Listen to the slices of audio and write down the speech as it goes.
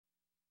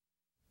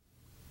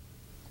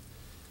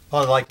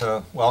Well, I'd like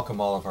to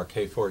welcome all of our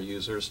K4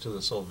 users to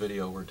this little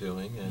video we're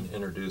doing and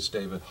introduce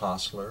David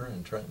Hostler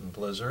and Trenton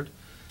Blizzard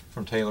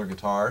from Taylor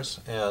Guitars.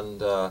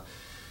 And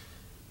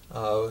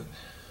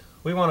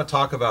we want to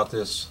talk about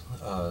this,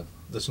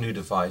 this new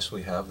device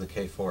we have, the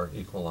K4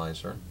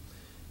 Equalizer.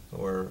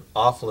 We're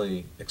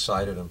awfully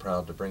excited and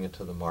proud to bring it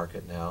to the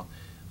market now.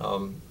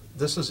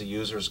 This is a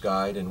user's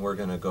guide, and we're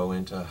going to go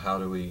into how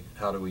do we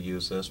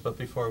use this. But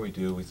before we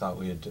do, we thought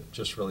we'd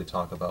just really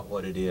talk about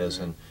what it is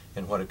and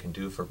what it can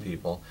do for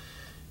people.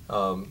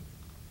 In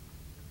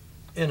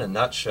a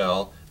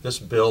nutshell, this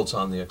builds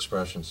on the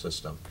expression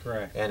system.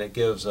 Correct. And it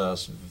gives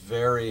us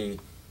very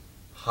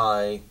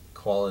high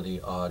quality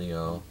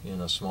audio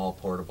in a small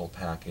portable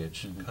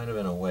package, kind of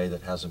in a way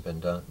that hasn't been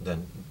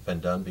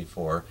done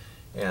before.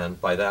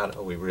 And by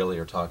that, we really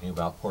are talking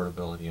about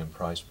portability and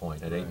price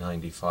point. At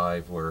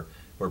 $895, we're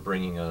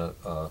bringing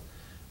a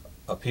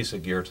piece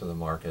of gear to the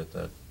market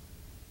that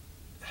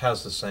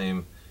has the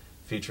same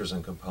features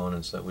and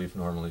components that we've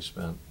normally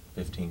spent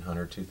 $1,500,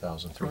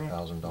 $2,000,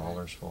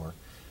 $3,000 for.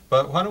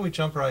 But why don't we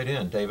jump right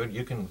in, David?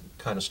 You can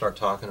kind of start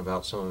talking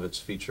about some of its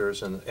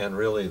features and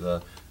really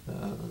the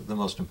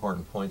most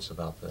important points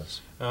about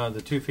this.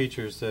 The two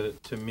features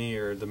that to me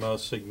are the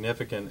most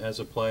significant as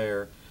a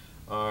player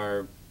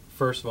are,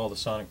 first of all, the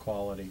sonic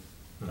quality.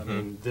 I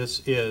mean,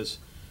 this is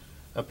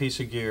a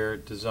piece of gear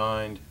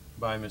designed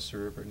by Mr.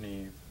 Rupert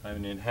Neve. I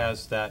mean, it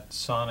has that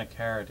sonic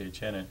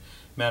heritage in it.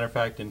 Matter of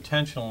fact,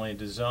 intentionally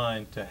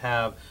designed to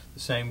have the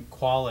same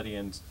quality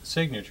and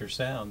signature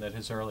sound that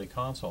his early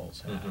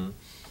consoles had.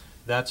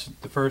 That's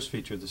the first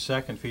feature. The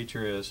second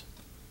feature is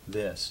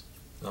this.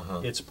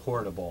 It's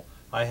portable.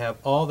 I have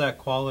all that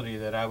quality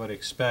that I would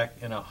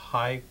expect in a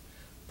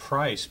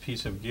high-price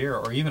piece of gear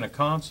or even a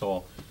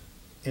console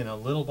in a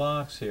little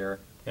box here,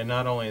 and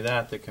not only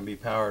that, that can be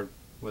powered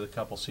with a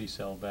couple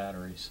C-cell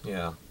batteries.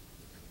 Yeah.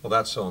 Well,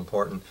 that's so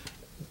important.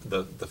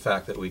 The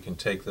fact that we can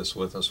take this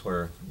with us,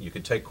 where you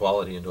could take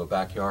quality into a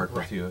backyard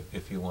with you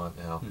if you want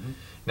now.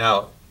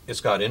 Now, it's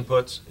got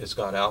inputs, it's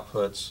got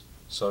outputs,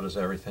 so does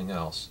everything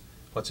else.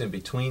 What's in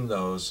between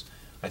those,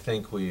 I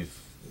think we've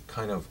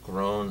kind of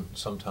grown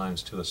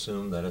sometimes to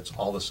assume that it's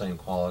all the same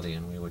quality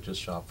and we would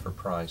just shop for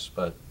price,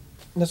 but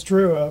that's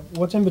true.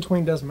 What's in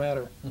between does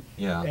matter.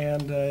 Yeah.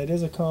 And it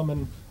is a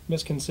common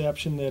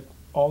misconception that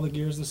all the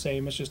gear is the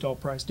same, it's just all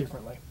priced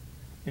differently.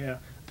 Yeah.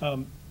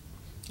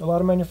 A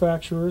lot of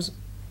manufacturers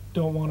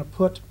don't want to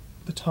put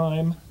the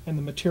time and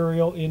the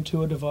material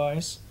into a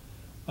device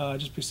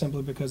just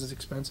simply because it's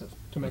expensive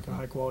to make a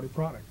high quality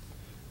product.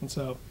 And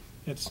so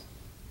it's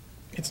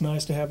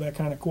nice to have that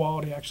kind of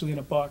quality actually in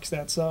a box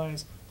that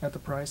size at the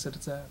price that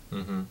it's at.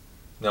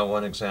 Now,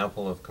 one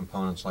example of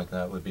components like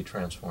that would be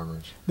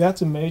transformers.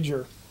 That's a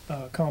major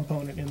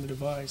component in the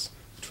device.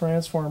 The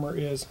transformer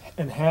is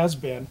and has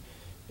been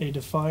a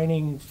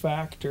defining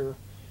factor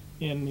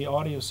in the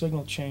audio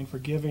signal chain for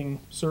giving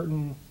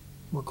certain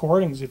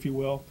recordings, if you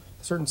will,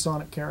 a certain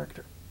sonic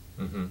character.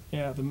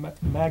 Yeah, the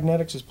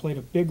magnetics has played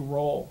a big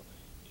role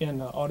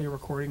in audio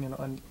recording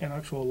and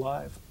actual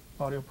live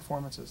audio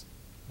performances.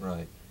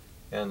 Right,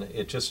 and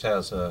it just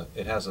has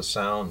a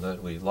sound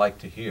that we like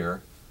to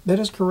hear. That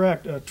is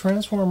correct.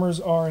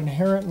 Transformers are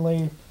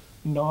inherently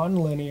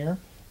non-linear.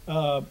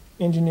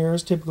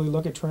 Engineers typically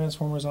look at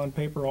transformers on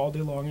paper all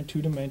day long in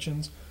 2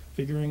 dimensions,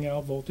 figuring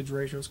out voltage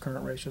ratios,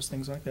 current ratios,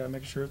 things like that,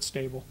 making sure it's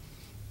stable.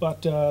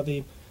 But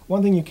the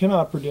one thing you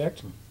cannot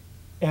predict,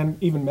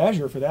 and even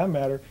measure for that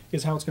matter,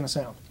 is how it's going to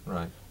sound.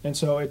 Right. And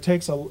so it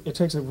takes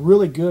a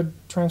really good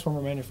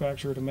transformer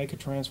manufacturer to make a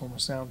transformer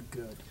sound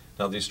good.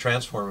 Now, these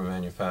transformer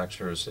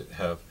manufacturers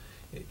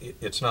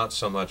it's not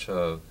so much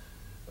a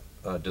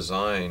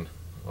design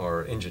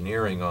or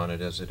engineering on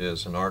it as it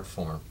is an art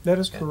form. That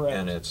is correct.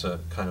 And it's a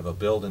kind of a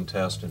build and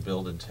test and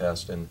build and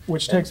test.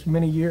 Which takes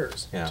many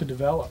years Yeah. to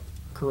develop.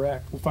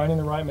 Correct. Finding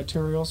the right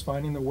materials,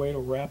 finding the way to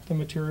wrap the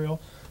material,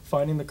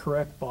 finding the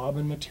correct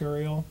bobbin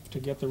material to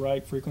get the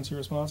right frequency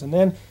response, and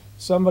then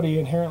somebody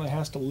inherently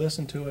has to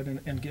listen to it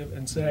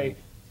and say,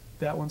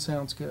 that one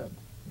sounds good.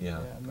 Yeah.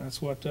 And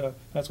that's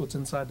what's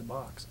inside the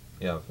box.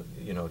 Yeah,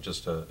 you know,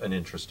 just an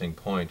interesting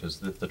point is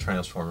that the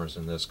transformers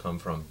in this come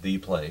from the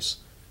place,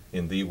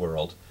 in the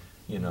world,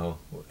 you know,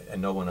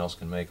 and no one else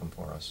can make them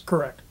for us.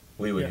 Correct.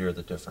 We would hear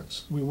the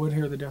difference. We would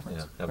hear the difference.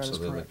 Yeah, absolutely.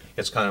 That is correct.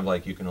 It's kind of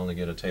like you can only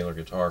get a Taylor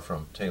guitar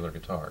from Taylor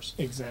Guitars.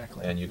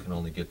 Exactly. And you can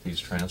only get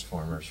these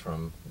transformers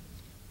from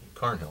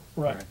Carnhill.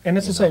 Right. And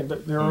it's the same.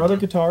 There are other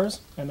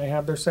guitars, and they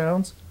have their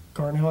sounds.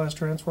 Carnhill has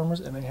transformers,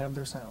 and they have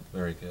their sound.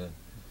 Very good.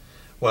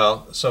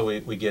 Well, so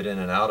we get in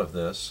and out of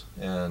this,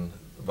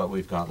 but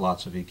we've got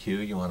lots of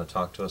EQ. You want to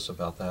talk to us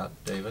about that,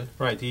 David?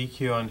 Right. The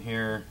EQ on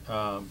here,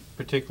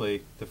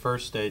 particularly the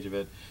first stage of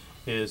it,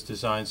 is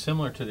designed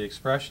similar to the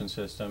expression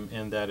system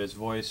in that it's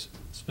voiced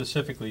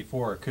specifically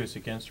for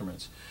acoustic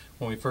instruments.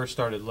 When we first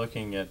started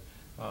looking at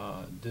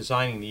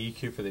designing the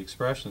EQ for the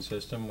expression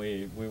system,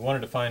 we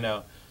wanted to find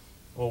out,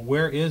 well,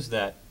 where is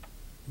that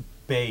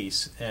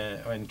bass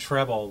and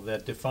treble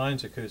that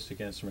defines acoustic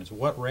instruments?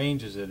 What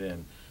range is it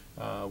in?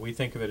 We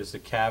think of it as the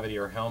cavity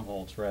or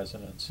Helmholtz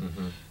resonance.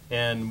 Mm-hmm.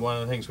 And one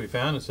of the things we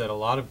found is that a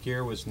lot of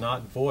gear was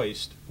not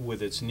voiced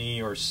with its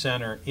knee or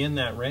center in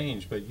that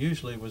range, but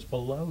usually was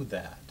below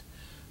that.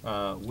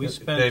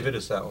 David,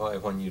 is that why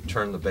when you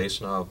turn the bass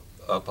knob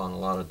up on a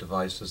lot of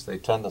devices, they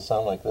tend to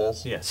sound like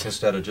this? Yes.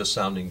 Instead of just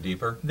sounding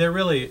deeper? They're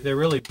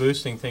really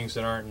boosting things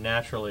that aren't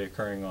naturally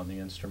occurring on the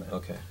instrument.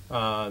 Okay.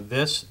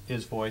 This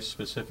is voiced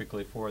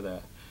specifically for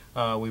that.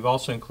 We've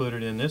also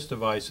included in this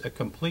device a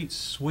complete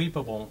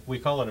sweepable, we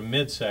call it a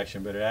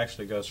midsection, but it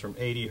actually goes from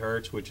 80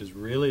 hertz, which is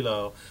really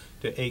low,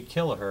 to 8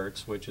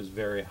 kilohertz, which is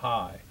very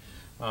high.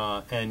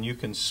 And you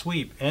can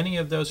sweep any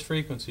of those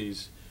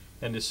frequencies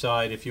and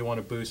decide if you want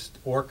to boost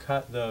or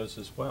cut those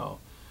as well.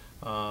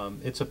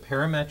 It's a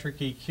parametric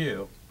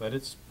EQ, but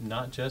it's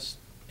not just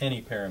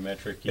any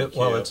parametric EQ.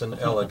 Well, it's an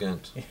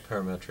elegant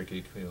parametric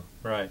EQ.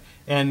 Right.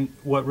 And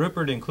what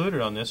Rupert included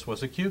on this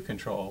was a Q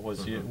control,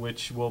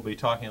 which we'll be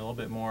talking a little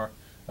bit more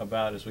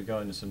about as we go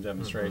into some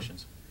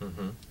demonstrations.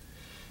 Mm-hmm.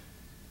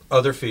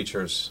 Other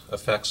features,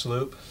 effects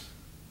loop,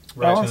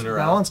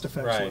 balanced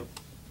effects loop.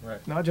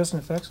 Right. Not just an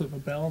effects loop, a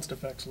balanced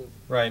effects loop.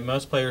 Right.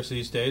 Most players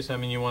these days, I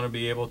mean, you want to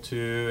be able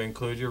to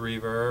include your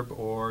reverb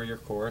or your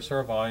chorus or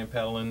a volume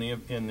pedal in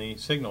the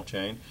signal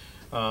chain.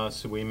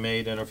 So we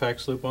made an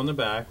effects loop on the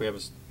back. We have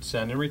a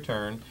send and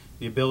return,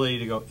 the ability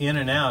to go in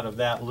and out of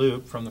that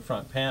loop from the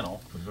front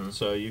panel. Mm-hmm.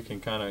 So you can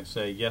kind of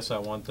say, yes, I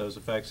want those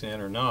effects in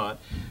or not.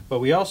 But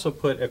we also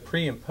put a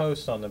pre and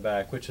post on the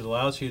back, which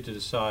allows you to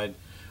decide,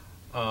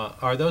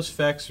 are those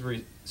effects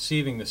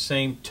receiving the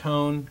same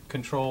tone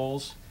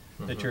controls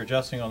that you're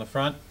adjusting on the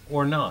front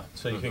or not?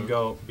 So you can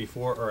go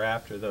before or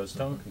after those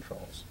tone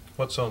controls.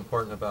 What's so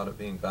important about it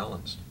being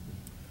balanced?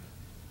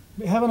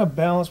 Having a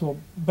balance, well,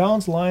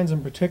 balanced lines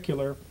in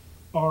particular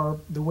are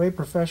the way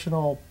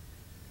professional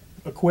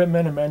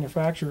equipment and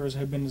manufacturers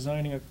have been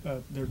designing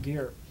their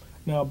gear.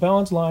 Now,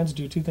 balanced lines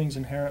do two things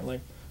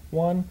inherently.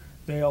 One,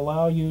 they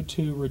allow you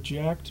to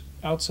reject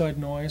outside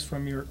noise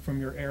from your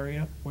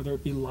area, whether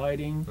it be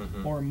lighting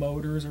or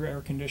motors or air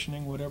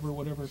conditioning,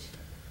 whatever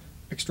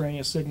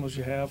extraneous signals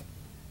you have.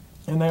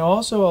 And they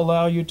also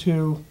allow you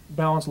to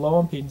balance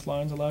low impedance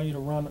lines, allow you to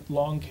run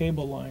long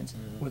cable lines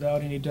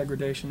without any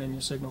degradation in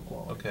your signal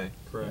quality. Okay.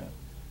 Correct.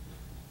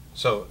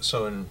 So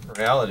in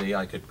reality,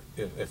 I could,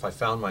 if I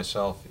found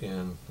myself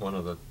in one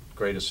of the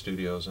greatest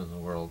studios in the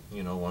world,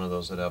 you know, one of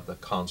those that have the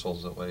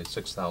consoles that weigh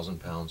 6,000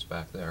 pounds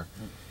back there,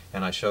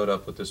 and I showed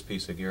up with this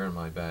piece of gear in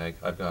my bag,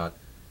 I've got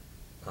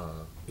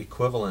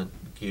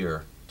equivalent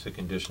gear to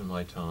condition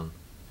my tone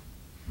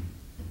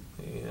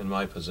in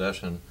my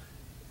possession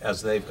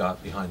as they've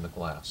got behind the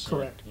glass.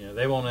 Correct. Yeah,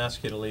 they won't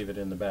ask you to leave it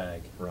in the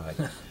bag. Right.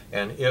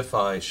 And if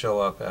I show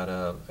up at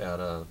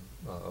a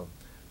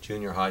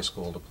junior high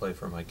school to play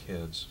for my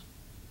kids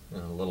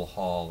in a little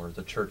hall or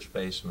the church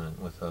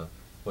basement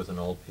with an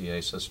old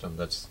PA system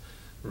that's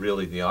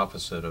really the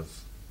opposite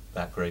of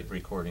that great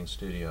recording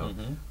studio,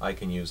 I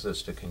can use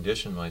this to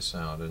condition my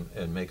sound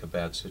and make a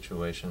bad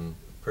situation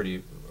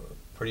pretty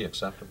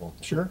acceptable.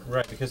 Sure.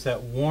 Right, because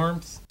that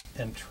warmth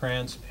and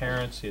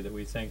transparency that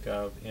we think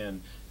of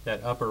in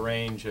that upper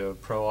range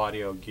of pro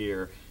audio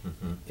gear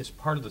is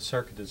part of the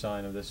circuit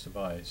design of this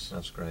device.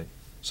 That's great.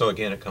 So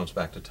again, it comes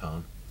back to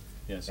tone.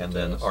 Yes, And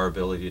then our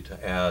ability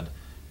to add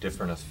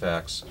different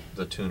effects,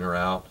 the tuner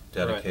out,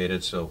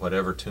 dedicated, so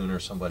whatever tuner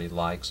somebody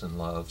likes and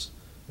loves.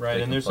 Right,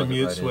 they and can there's a plug it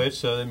mute right in. switch,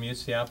 so it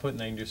mutes the output and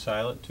they can do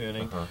silent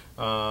tuning.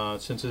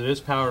 Since it is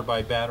powered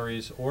by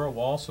batteries or a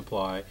wall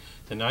supply,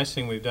 the nice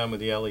thing we've done with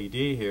the LED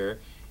here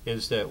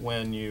is that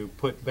when you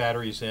put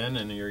batteries in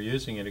and you're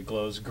using it, it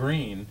glows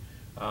green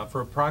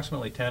for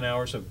approximately 10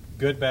 hours of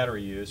good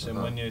battery use.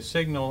 And when you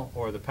signal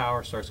or the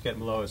power starts getting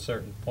below a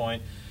certain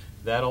point,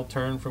 that'll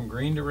turn from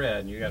green to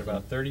red, and you got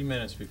about 30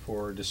 minutes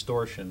before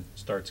distortion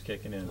starts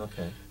kicking in.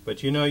 Okay.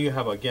 But you know you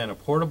have, again, a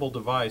portable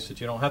device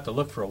that you don't have to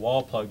look for a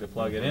wall plug to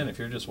plug it in if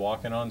you're just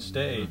walking on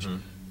stage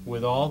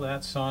with all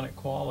that sonic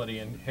quality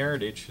and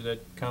heritage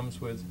that comes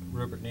with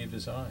Rupert Neve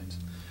Designs.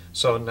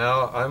 So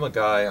now I'm a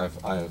guy,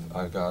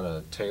 I've got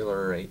a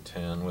Taylor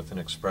 810 with an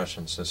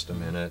expression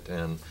system in it,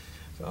 and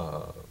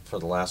for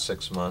the last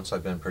 6 months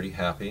I've been pretty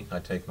happy. I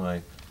take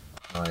my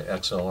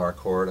XLR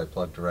cord, I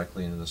plug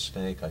directly into the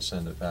snake, I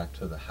send it back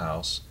to the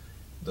house.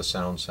 The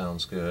sound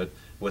sounds good.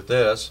 With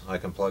this, I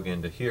can plug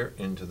into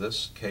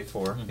this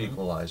K4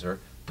 Equalizer,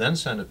 then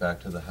send it back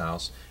to the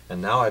house,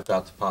 and now I've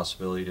got the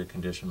possibility to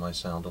condition my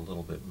sound a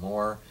little bit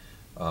more.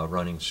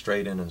 Running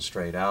straight in and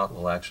straight out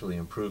will actually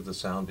improve the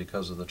sound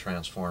because of the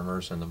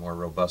transformers and the more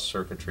robust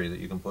circuitry that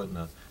you can put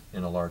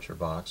in a larger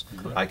box.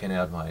 I can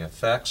add my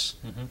effects,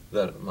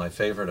 my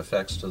favorite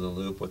effects to the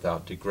loop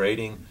without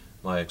degrading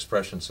my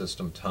expression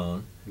system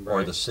tone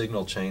or the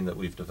signal chain that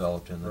we've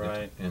developed in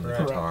the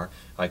guitar.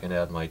 I can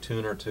add my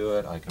tuner to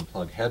it. I can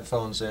plug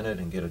headphones in it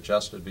and get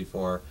adjusted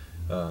before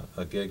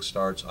a gig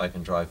starts. I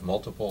can drive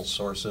multiple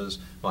sources,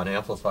 an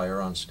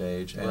amplifier on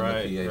stage and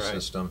the PA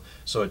system.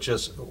 So it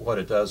just, what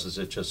it does is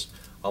it just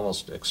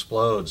almost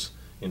explodes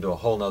into a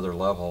whole nother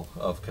level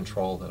of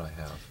control that I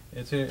have.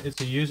 It's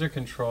a user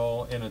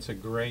control, and it's a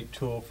great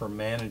tool for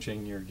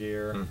managing your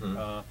gear.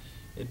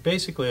 It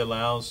basically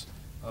allows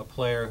a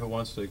player who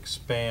wants to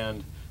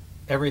expand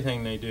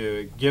everything they do.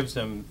 It gives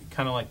them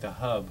kind of like the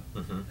hub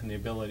and the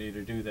ability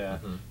to do that,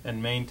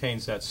 and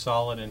maintains that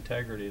solid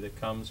integrity that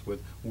comes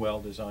with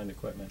well-designed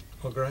equipment.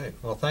 Well, great.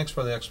 Well, thanks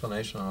for the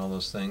explanation on all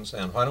those things.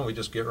 And why don't we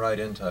just get right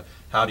into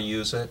how to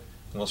use it,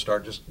 and we'll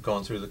start just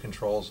going through the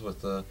controls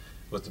with the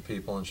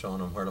people and showing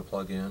them where to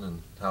plug in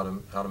and how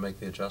to make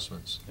the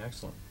adjustments.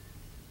 Excellent.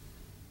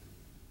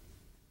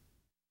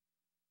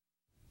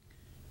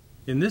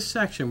 In this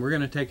section, we're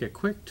going to take a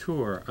quick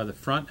tour of the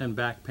front and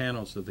back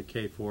panels of the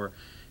K4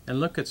 and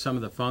look at some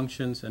of the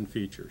functions and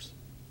features.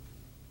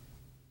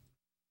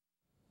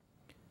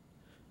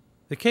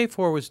 The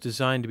K4 was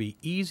designed to be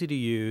easy to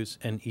use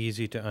and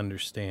easy to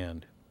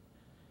understand.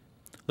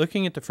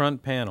 Looking at the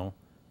front panel,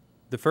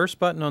 the first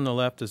button on the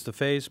left is the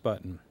phase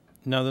button.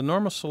 Now, the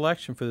normal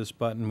selection for this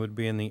button would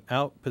be in the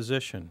out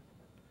position.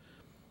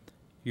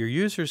 Your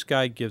user's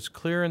guide gives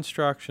clear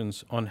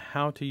instructions on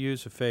how to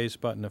use a phase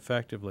button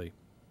effectively.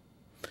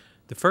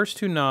 The first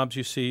two knobs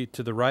you see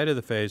to the right of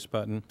the phase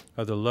button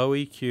are the low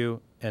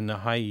EQ and the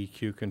high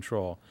EQ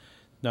control.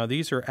 Now,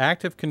 these are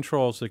active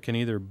controls that can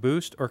either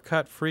boost or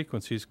cut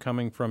frequencies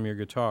coming from your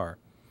guitar.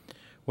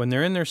 When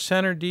they're in their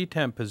center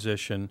detemp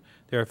position,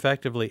 they're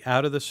effectively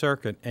out of the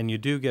circuit, and you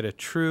do get a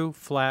true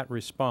flat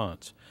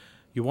response.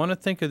 You want to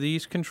think of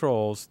these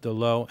controls, the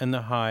low and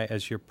the high,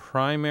 as your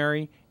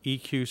primary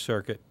EQ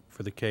circuit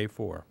for the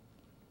K4.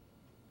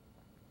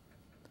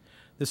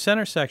 The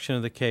center section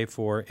of the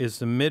K4 is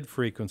the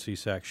mid-frequency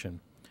section.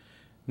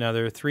 Now,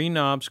 there are three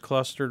knobs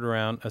clustered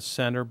around a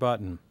center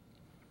button.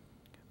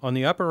 On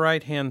the upper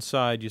right-hand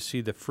side, you see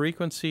the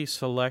frequency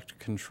select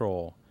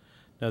control.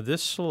 Now,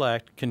 this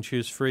select can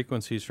choose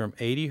frequencies from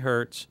 80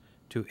 Hz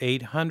to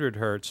 800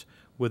 Hz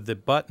with the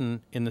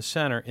button in the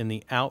center in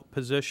the out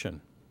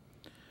position.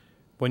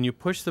 When you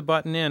push the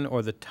button in,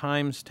 or the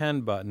times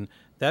 10 button,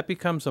 that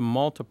becomes a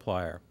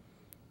multiplier,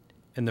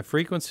 and the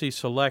frequency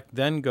select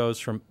then goes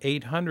from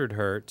 800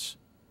 Hz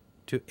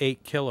to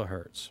 8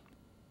 kHz.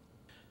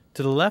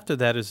 To the left of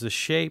that is the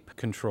shape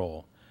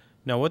control.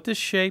 Now, what this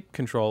shape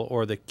control,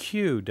 or the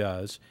Q,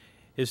 does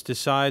is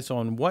decides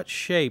on what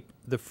shape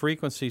the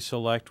frequency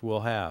select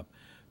will have.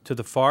 To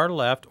the far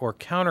left, or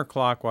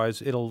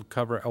counterclockwise, it'll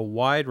cover a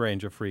wide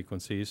range of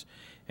frequencies,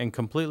 and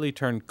completely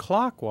turned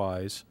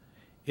clockwise,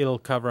 it'll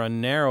cover a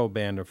narrow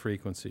band of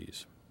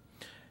frequencies.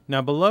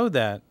 Now, below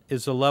that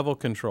is the level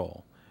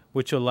control,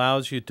 which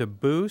allows you to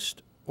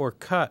boost or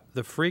cut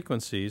the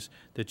frequencies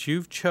that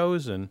you've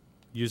chosen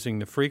using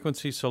the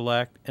frequency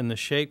select and the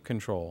shape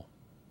control.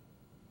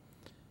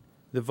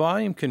 The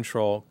volume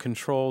control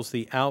controls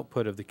the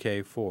output of the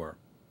K4.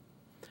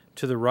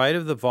 To the right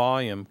of the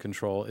volume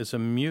control is a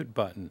mute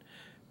button.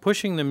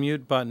 Pushing the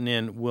mute button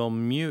in will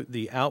mute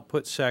the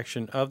output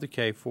section of the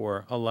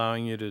K4,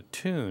 allowing you to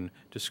tune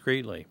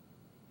discreetly.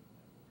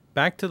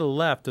 Back to the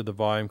left of the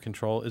volume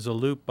control is a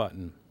loop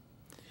button.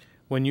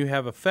 When you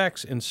have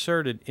effects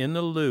inserted in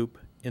the loop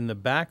in the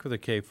back of the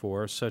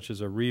K4, such as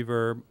a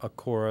reverb, a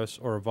chorus,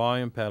 or a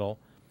volume pedal,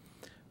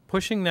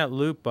 pushing that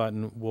loop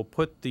button will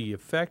put the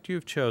effect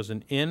you've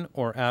chosen in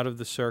or out of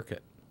the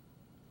circuit.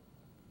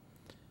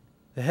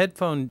 The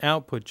headphone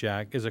output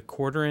jack is a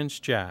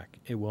 1/4-inch jack.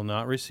 It will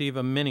not receive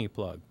a mini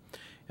plug,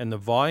 and the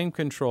volume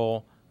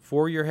control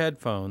for your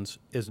headphones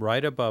is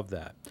right above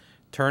that.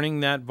 Turning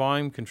that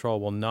volume control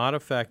will not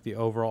affect the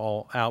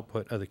overall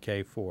output of the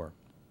K4.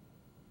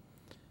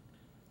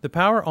 The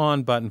power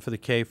on button for the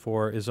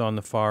K4 is on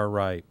the far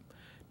right.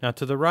 Now,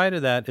 to the right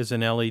of that is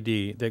an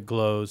LED that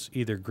glows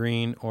either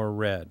green or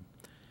red.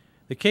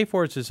 The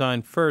K4 is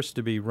designed first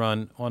to be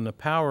run on the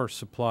power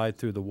supplied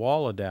through the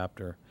wall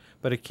adapter,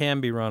 but it can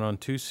be run on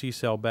 2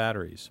 C-cell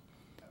batteries.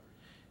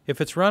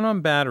 If it's run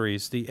on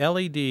batteries, the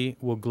LED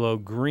will glow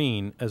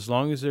green as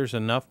long as there's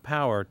enough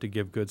power to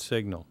give good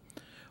signal.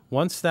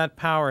 Once that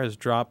power has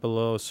dropped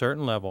below a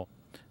certain level,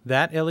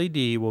 that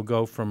LED will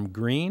go from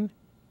green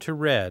to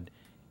red,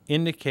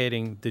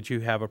 indicating that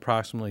you have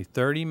approximately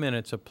 30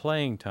 minutes of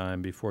playing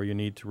time before you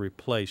need to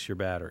replace your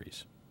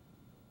batteries.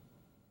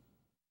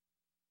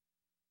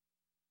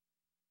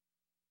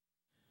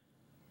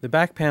 The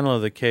back panel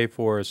of the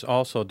K4 is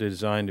also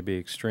designed to be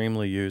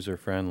extremely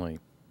user-friendly.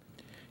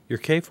 Your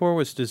K4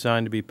 was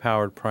designed to be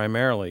powered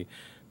primarily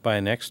by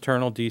an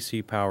external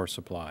DC power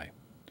supply,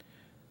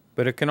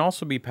 but it can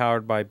also be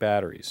powered by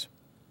batteries.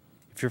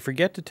 If you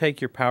forget to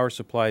take your power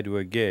supply to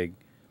a gig,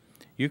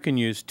 you can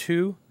use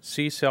 2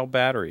 C-cell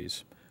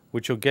batteries,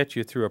 which will get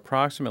you through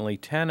approximately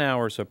 10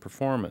 hours of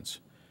performance,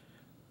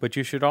 but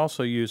you should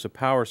also use a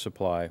power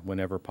supply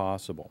whenever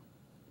possible.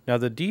 Now,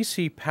 the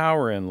DC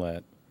power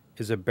inlet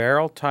is a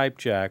barrel-type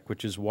jack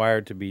which is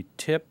wired to be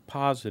tip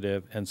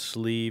positive and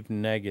sleeve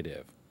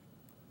negative.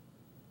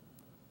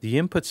 The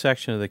input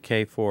section of the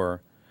K4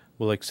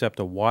 will accept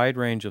a wide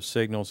range of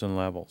signals and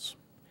levels.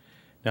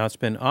 Now, it's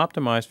been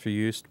optimized for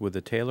use with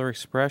the Taylor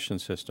expression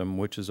system,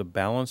 which is a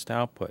balanced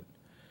output,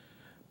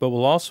 but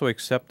will also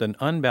accept an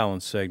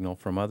unbalanced signal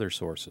from other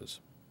sources.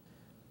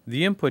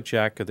 The input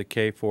jack of the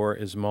K4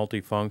 is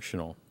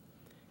multifunctional.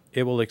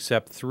 It will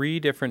accept 3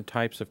 different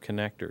types of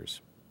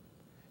connectors.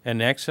 an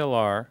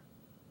XLR,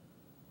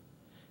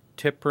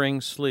 tip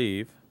ring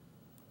sleeve,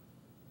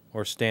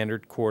 or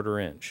standard 1/4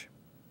 inch.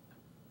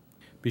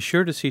 Be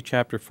sure to see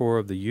Chapter 4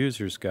 of the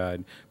User's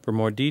Guide for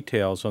more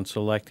details on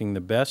selecting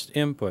the best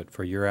input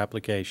for your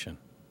application.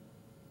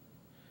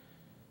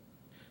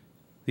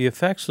 The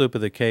effects loop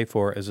of the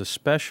K4 is a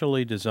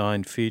specially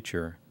designed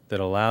feature that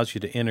allows you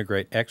to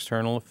integrate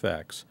external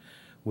effects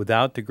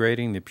without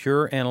degrading the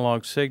pure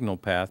analog signal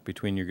path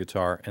between your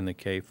guitar and the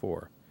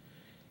K4.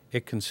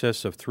 It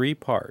consists of 3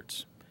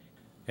 parts: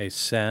 a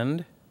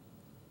send,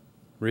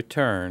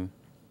 return,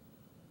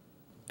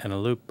 and a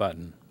loop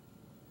button.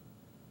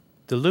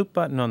 The loop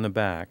button on the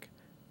back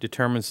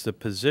determines the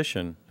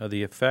position of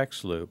the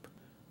effects loop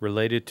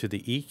related to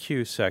the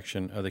EQ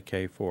section of the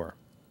K4.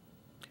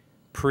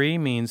 Pre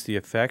means the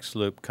effects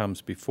loop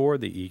comes before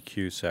the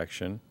EQ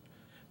section.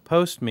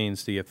 Post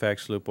means the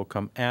effects loop will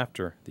come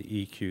after the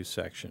EQ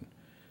section.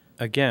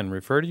 Again,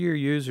 refer to your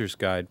user's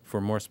guide for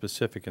more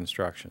specific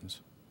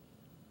instructions.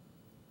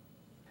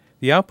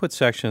 The output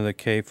section of the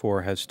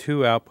K4 has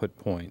 2 output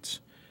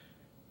points.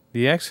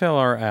 The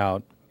XLR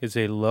out is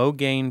a low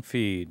gain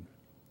feed.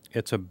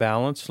 It's a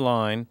balanced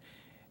line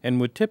and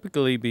would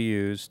typically be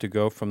used to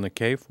go from the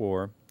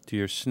K4 to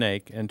your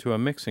snake and to a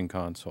mixing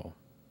console.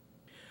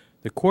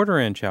 The 1/4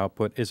 inch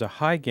output is a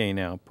high gain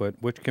output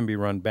which can be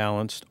run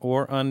balanced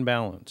or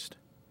unbalanced.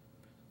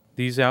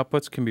 These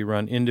outputs can be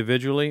run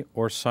individually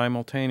or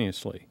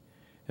simultaneously.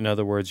 In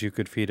other words, you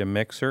could feed a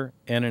mixer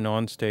and an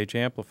on-stage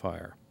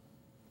amplifier.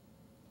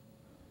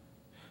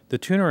 The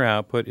tuner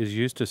output is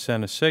used to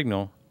send a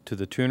signal to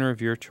the tuner of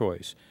your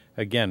choice.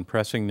 Again,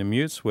 pressing the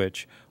mute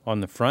switch on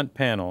the front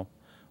panel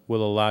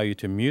will allow you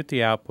to mute the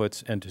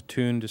outputs and to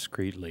tune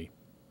discreetly.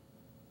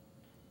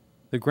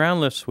 The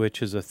ground lift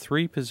switch is a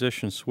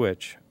 3-position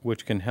switch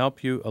which can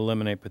help you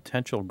eliminate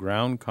potential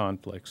ground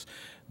conflicts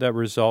that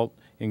result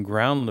in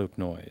ground loop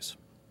noise.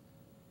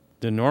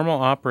 The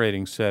normal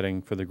operating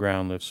setting for the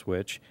ground lift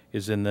switch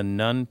is in the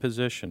none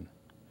position.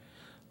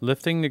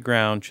 Lifting the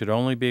ground should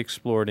only be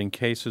explored in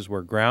cases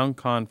where ground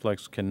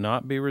conflicts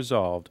cannot be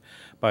resolved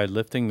by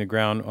lifting the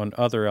ground on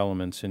other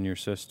elements in your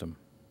system.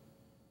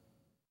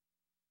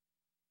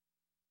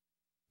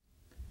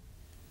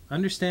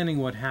 Understanding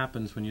what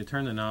happens when you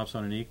turn the knobs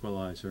on an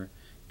equalizer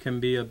can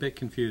be a bit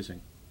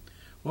confusing.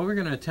 What we're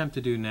going to attempt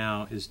to do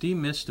now is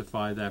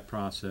demystify that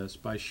process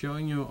by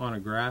showing you on a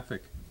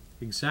graphic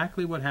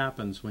exactly what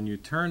happens when you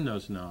turn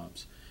those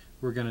knobs.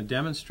 We're going to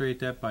demonstrate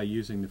that by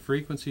using the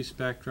frequency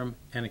spectrum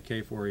and a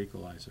K4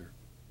 equalizer.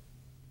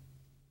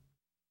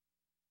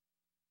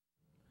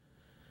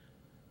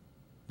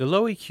 The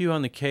low EQ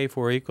on the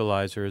K4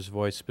 equalizer is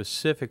voiced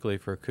specifically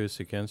for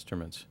acoustic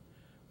instruments.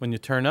 When you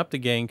turn up the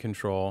gain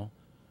control,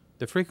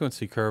 the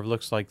frequency curve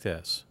looks like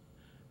this.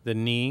 The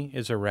knee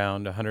is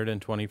around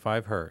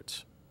 125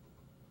 Hz.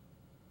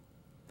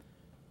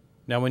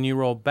 Now when you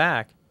roll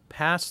back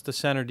past the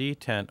center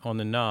detent on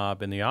the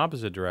knob in the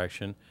opposite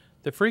direction,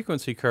 the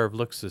frequency curve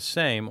looks the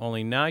same,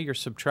 only now you're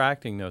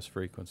subtracting those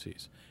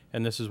frequencies,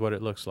 and this is what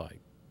it looks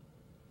like.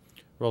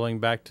 Rolling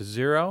back to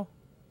 0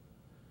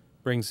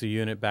 brings the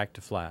unit back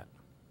to flat.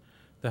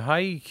 The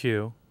high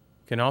EQ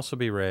can also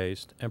be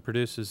raised and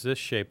produces this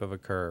shape of a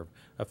curve,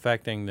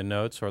 affecting the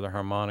notes or the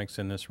harmonics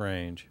in this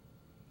range.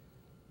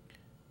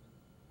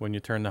 When you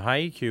turn the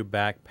high EQ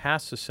back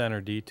past the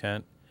center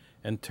detent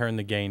and turn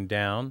the gain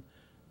down,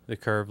 the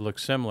curve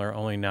looks similar,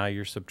 only now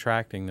you're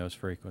subtracting those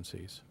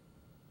frequencies.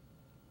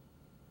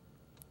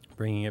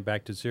 Bringing it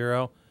back to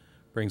 0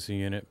 brings the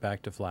unit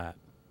back to flat.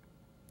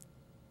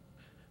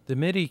 The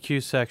mid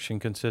EQ section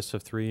consists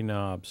of 3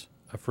 knobs: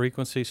 a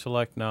frequency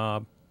select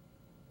knob,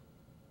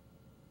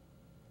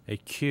 a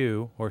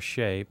Q or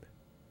shape,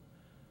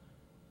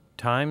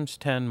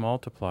 ×10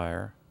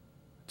 multiplier,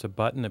 it's a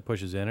button that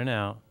pushes in and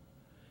out,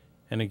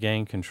 and a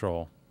gain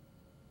control.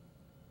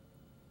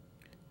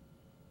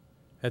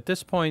 At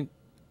this point,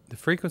 the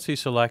frequency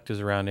select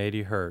is around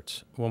 80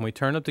 Hz. When we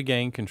turn up the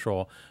gain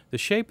control, the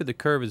shape of the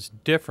curve is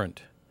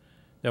different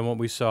than what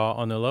we saw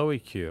on the low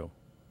EQ.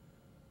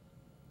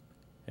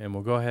 And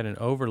we'll go ahead and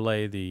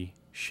overlay the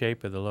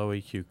shape of the low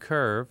EQ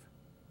curve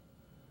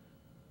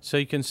so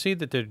you can see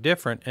that they're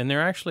different and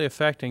they're actually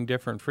affecting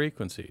different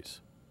frequencies.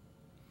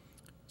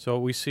 So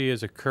what we see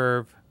is a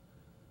curve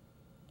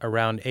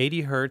around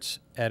 80 Hz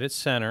at its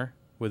center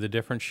with a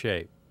different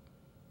shape.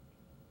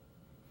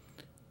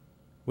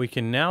 We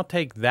can now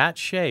take that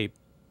shape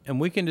and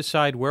we can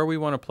decide where we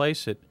want to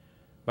place it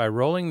by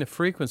rolling the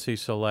frequency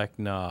select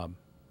knob.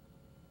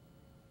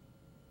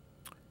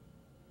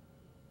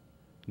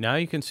 Now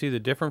you can see the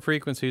different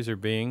frequencies are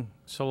being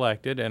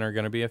selected and are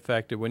going to be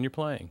affected when you're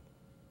playing.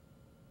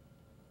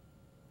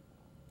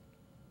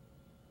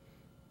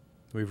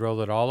 We've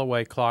rolled it all the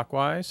way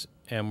clockwise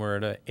and we're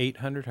at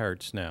 800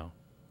 Hz now.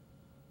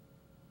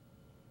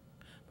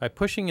 By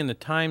pushing in the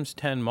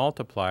 ×10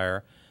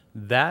 multiplier,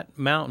 that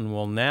mountain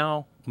will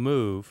now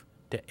move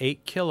to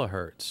 8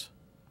 kHz.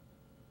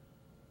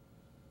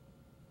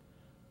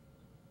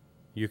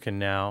 You can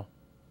now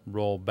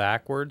roll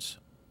backwards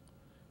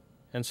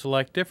and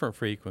select different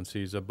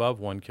frequencies above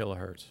 1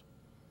 kHz.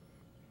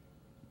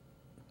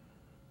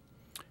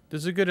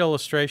 This is a good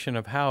illustration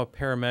of how a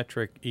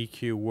parametric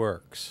EQ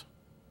works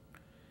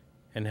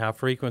and how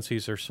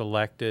frequencies are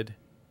selected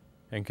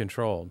and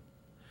controlled.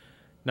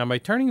 Now, by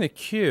turning the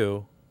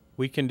Q,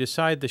 we can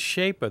decide the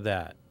shape of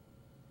that.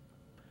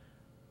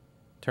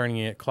 Turning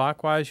it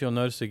clockwise, you'll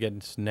notice it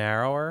gets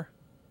narrower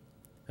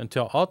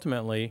until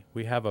ultimately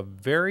we have a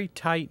very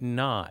tight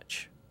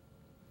notch,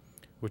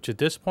 which at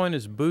this point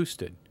is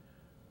boosted.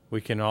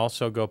 We can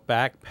also go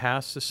back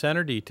past the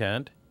center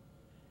detent,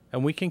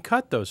 and we can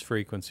cut those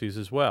frequencies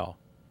as well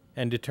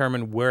and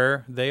determine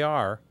where they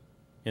are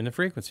in the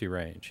frequency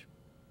range.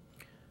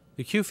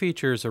 The Q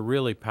feature is a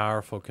really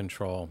powerful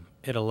control.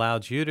 It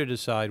allows you to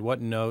decide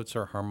what notes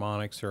or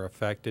harmonics are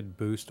affected,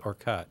 boost, or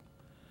cut.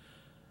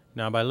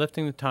 Now, by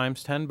lifting the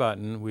 ×10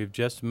 button, we've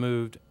just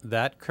moved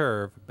that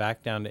curve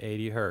back down to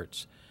 80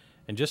 Hertz.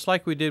 And just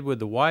like we did with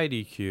the wide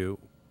EQ,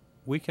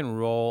 we can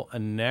roll a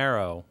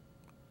narrow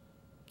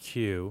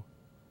Q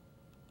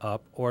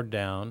up or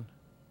down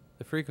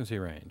the frequency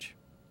range.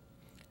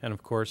 And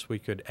of course, we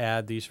could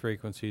add these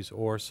frequencies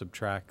or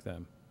subtract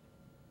them.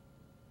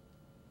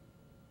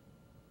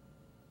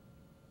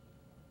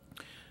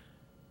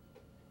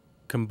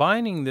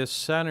 Combining this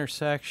center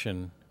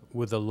section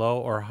with a low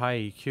or high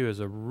EQ is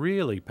a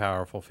really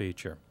powerful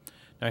feature.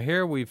 Now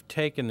here we've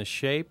taken the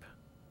shape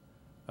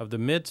of the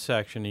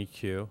midsection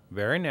EQ,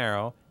 very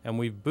narrow, and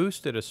we've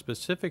boosted a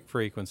specific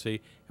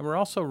frequency, and we're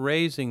also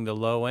raising the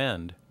low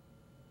end.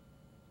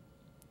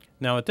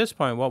 Now at this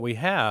point what we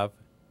have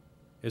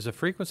is a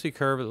frequency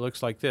curve that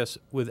looks like this,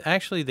 with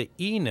actually the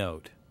E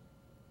note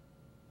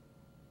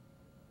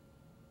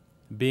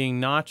being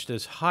notched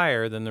as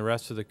higher than the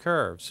rest of the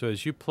curve. So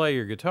as you play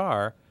your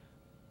guitar,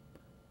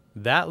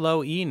 that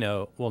low E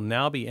note will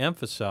now be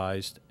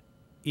emphasized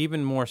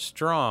even more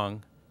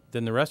strong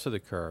than the rest of the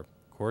curve.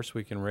 Of course,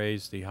 we can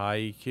raise the high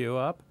EQ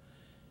up.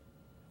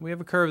 We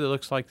have a curve that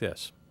looks like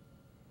this.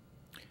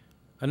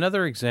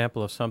 Another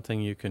example of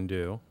something you can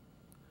do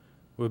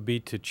would be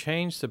to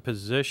change the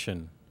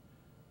position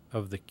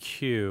of the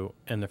Q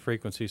and the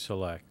frequency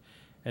select.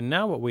 And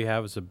now what we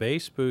have is a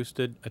bass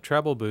boosted, a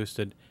treble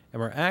boosted,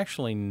 and we're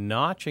actually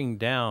notching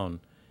down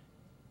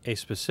a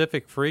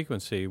specific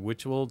frequency,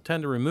 which will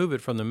tend to remove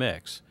it from the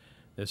mix.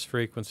 This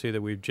frequency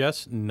that we've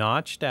just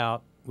notched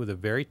out with a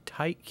very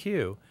tight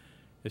Q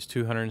is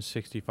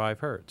 265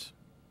 Hertz.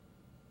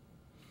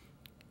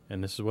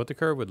 And this is what the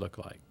curve would look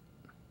like.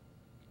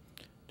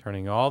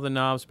 Turning all the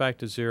knobs back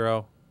to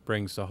 0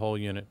 brings the whole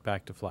unit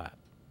back to flat.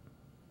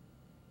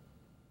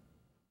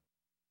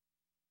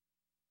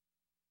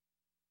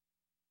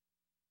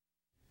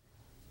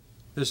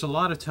 There's a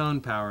lot of tone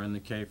power in the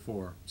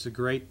K4. It's a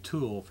great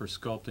tool for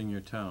sculpting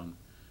your tone.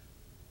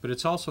 But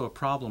it's also a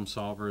problem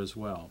solver as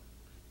well.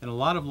 In a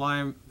lot of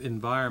live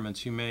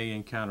environments you may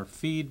encounter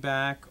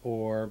feedback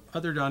or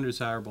other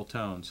undesirable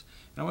tones.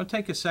 And I want to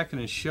take a second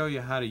and show you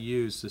how to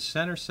use the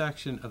center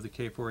section of the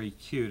K4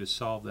 EQ to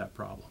solve that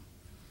problem.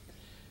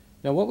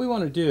 Now what we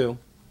want to do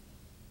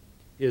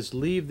is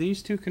leave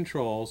these two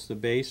controls, the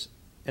bass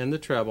and the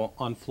treble,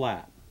 on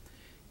flat.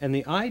 And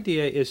the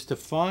idea is to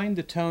find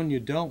the tone you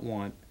don't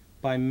want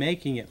by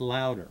making it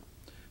louder.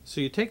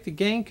 So you take the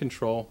gain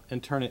control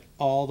and turn it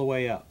all the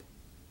way up.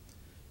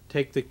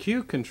 Take the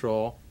Q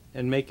control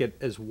and make it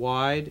as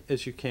wide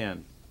as you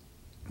can.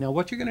 Now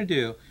what you're going to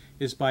do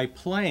is, by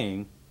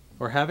playing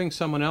or having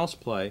someone else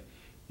play,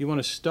 you want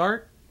to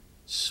start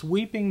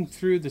sweeping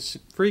through the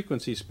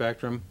frequency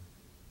spectrum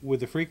with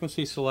the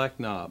frequency select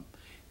knob.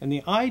 And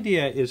the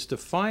idea is to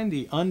find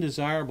the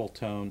undesirable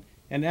tone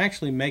and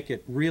actually make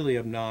it really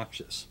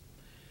obnoxious.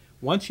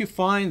 Once you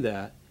find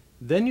that,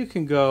 then you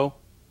can go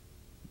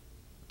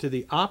to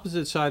the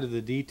opposite side of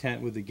the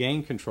detent with the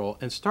gain control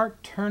and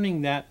start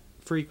turning that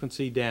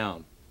frequency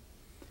down.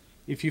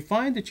 If you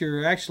find that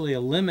you're actually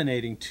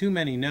eliminating too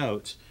many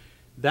notes,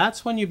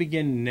 that's when you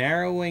begin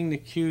narrowing the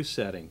Q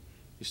setting.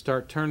 You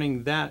start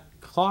turning that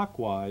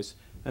clockwise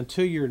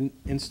until you're,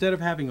 instead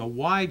of having a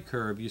wide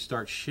curve, you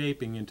start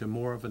shaping into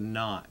more of a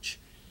notch.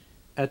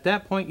 At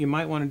that point you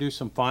might want to do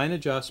some fine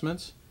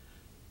adjustments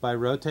by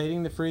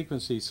rotating the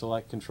frequency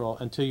select control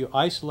until you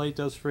isolate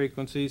those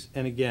frequencies,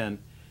 and again,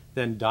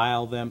 then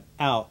dial them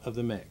out of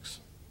the mix.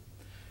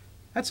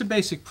 That's a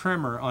basic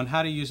primer on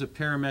how to use a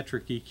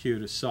parametric EQ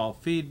to solve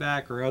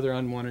feedback or other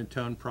unwanted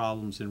tone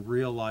problems in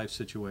real life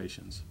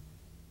situations.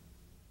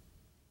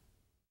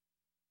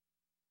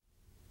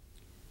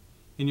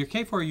 In your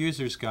K4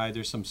 User's Guide,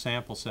 there's some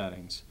sample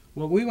settings.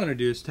 What we want to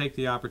do is take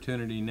the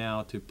opportunity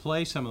now to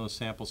play some of those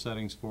sample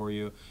settings for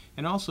you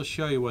and also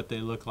show you what they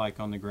look like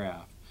on the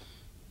graph.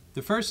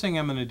 The first thing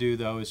I'm going to do,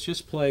 though, is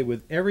just play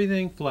with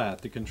everything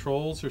flat. The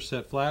controls are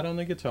set flat on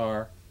the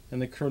guitar,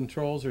 and the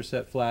controls are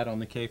set flat on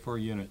the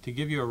K4 unit to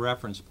give you a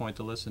reference point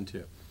to listen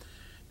to.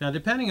 Now,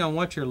 depending on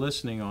what you're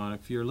listening on,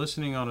 if you're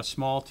listening on a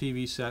small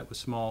TV set with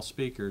small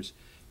speakers,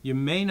 you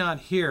may not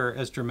hear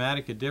as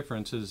dramatic a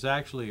difference as is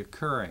actually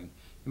occurring.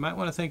 You might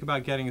want to think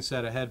about getting a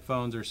set of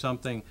headphones or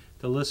something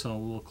to listen a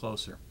little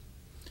closer.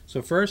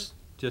 So first,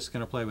 just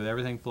going to play with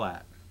everything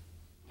flat.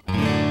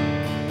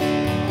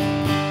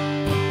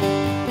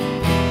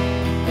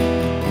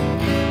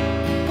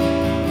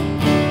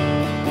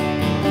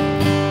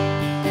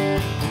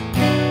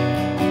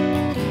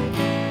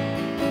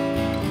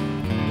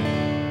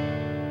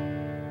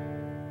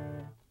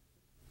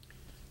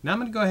 Now I'm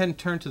going to go ahead and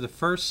turn to the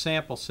first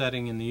sample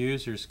setting in the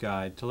user's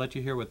guide to let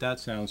you hear what that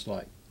sounds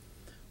like.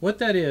 What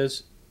that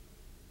is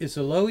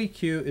the low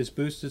EQ is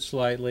boosted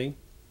slightly,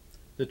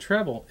 the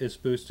treble is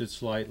boosted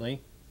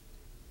slightly,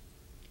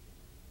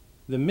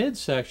 the mid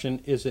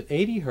section is at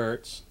 80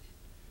 Hertz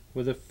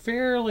with a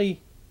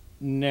fairly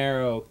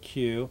narrow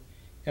Q,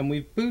 and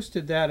we've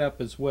boosted that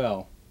up as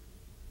well.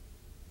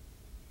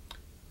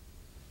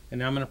 And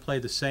now I'm going to play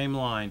the same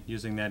line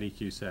using that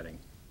EQ setting.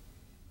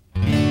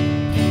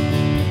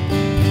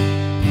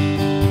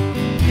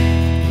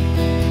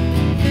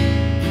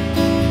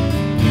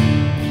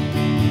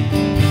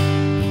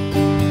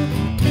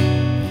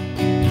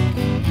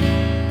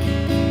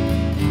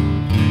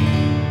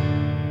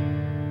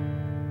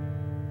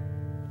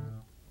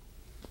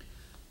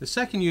 The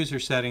second user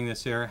setting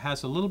that's there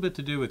has a little bit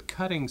to do with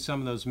cutting some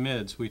of those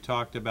mids we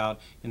talked about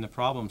in the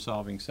problem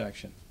solving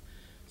section.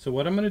 So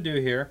what I'm going to do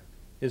here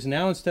is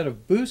now instead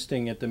of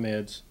boosting at the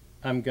mids,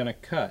 I'm going to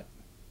cut.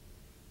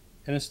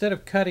 And instead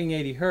of cutting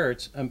 80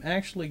 Hertz, I'm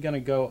actually going to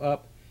go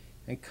up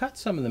and cut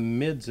some of the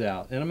mids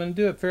out. And I'm going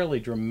to do it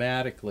fairly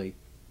dramatically,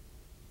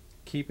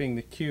 keeping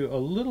the Q a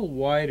little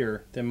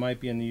wider than might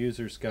be in the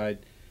user's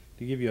guide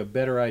to give you a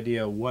better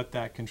idea of what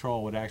that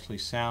control would actually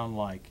sound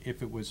like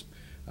if it was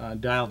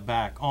dialed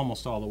back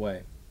almost all the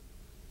way.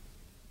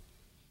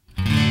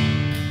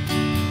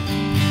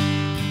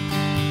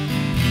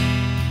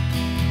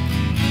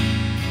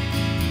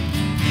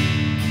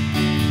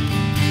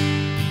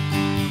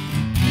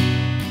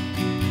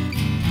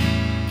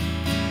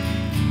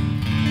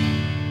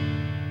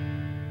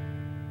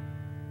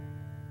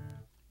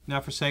 Now,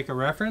 for sake of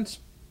reference,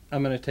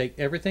 I'm going to take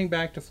everything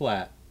back to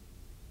flat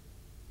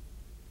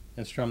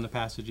and strum the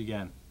passage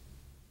again.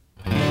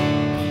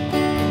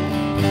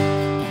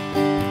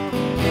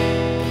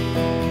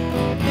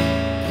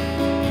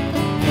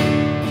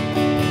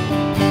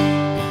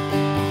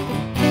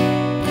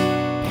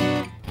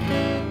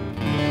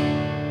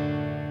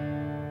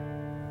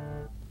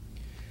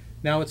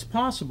 Now, it's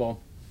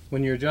possible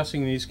when you're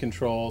adjusting these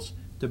controls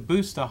to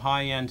boost the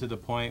high end to the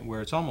point where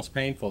it's almost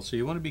painful, so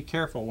you want to be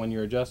careful when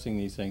you're adjusting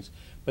these things.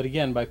 But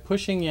again, by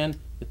pushing in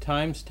the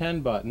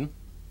 ×10 button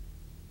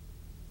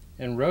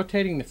and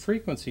rotating the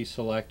frequency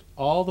select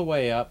all the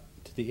way up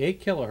to the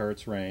 8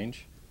 kilohertz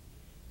range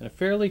and a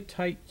fairly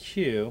tight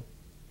Q,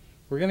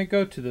 we're going to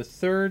go to the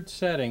third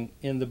setting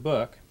in the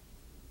book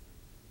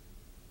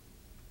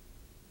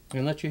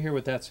and let you hear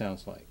what that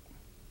sounds like.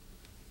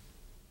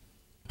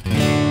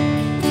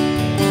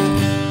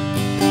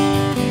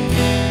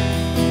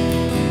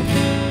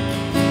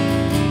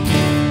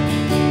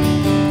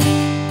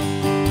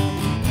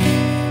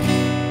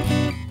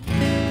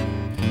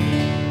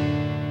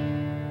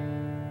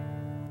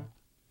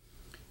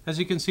 As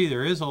you can see,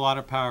 there is a lot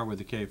of power with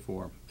the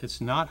K4. It's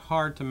not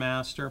hard to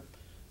master.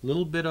 A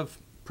little bit of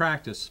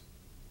practice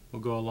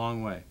will go a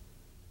long way.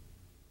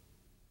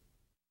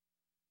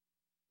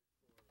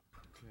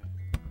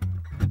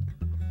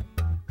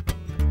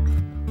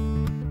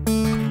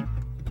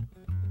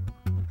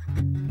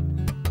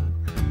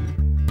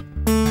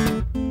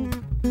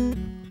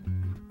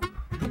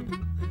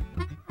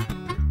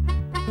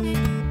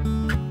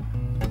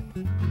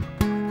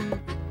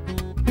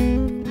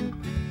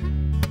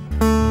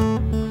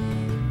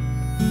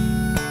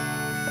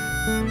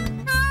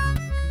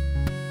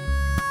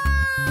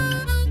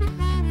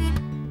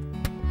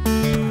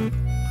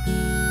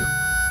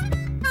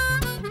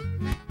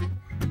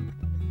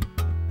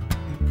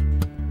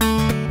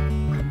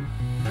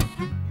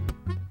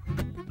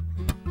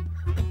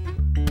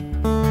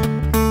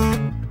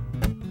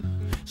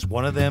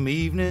 One of them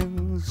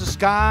evenings, the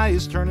sky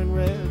is turning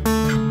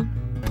red.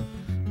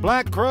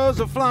 Black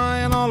crows are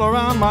flying all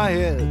around my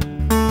head.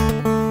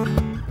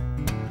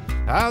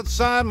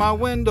 Outside my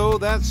window,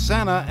 that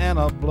Santa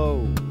Ana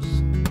blows.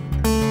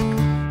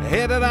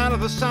 Headed out of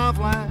the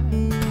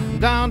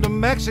Southland, down to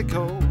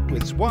Mexico.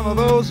 It's one of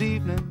those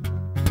evenings.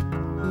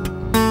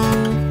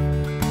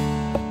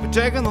 We're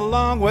taking the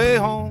long way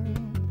home.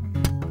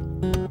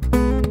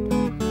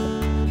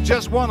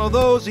 Just one of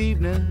those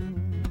evenings.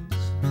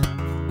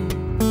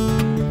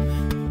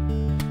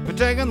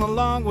 Taking the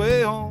long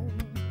way home.